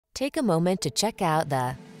Take a moment to check out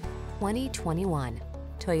the 2021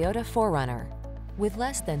 Toyota 4Runner. With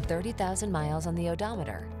less than 30,000 miles on the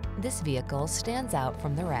odometer, this vehicle stands out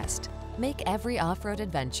from the rest. Make every off-road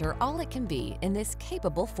adventure all it can be in this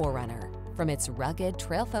capable 4Runner. From its rugged,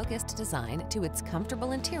 trail-focused design to its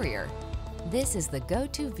comfortable interior, this is the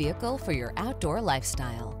go-to vehicle for your outdoor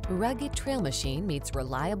lifestyle. Rugged trail machine meets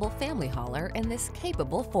reliable family hauler in this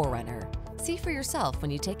capable 4Runner. See for yourself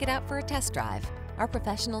when you take it out for a test drive. Our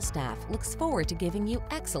professional staff looks forward to giving you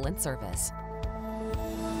excellent service.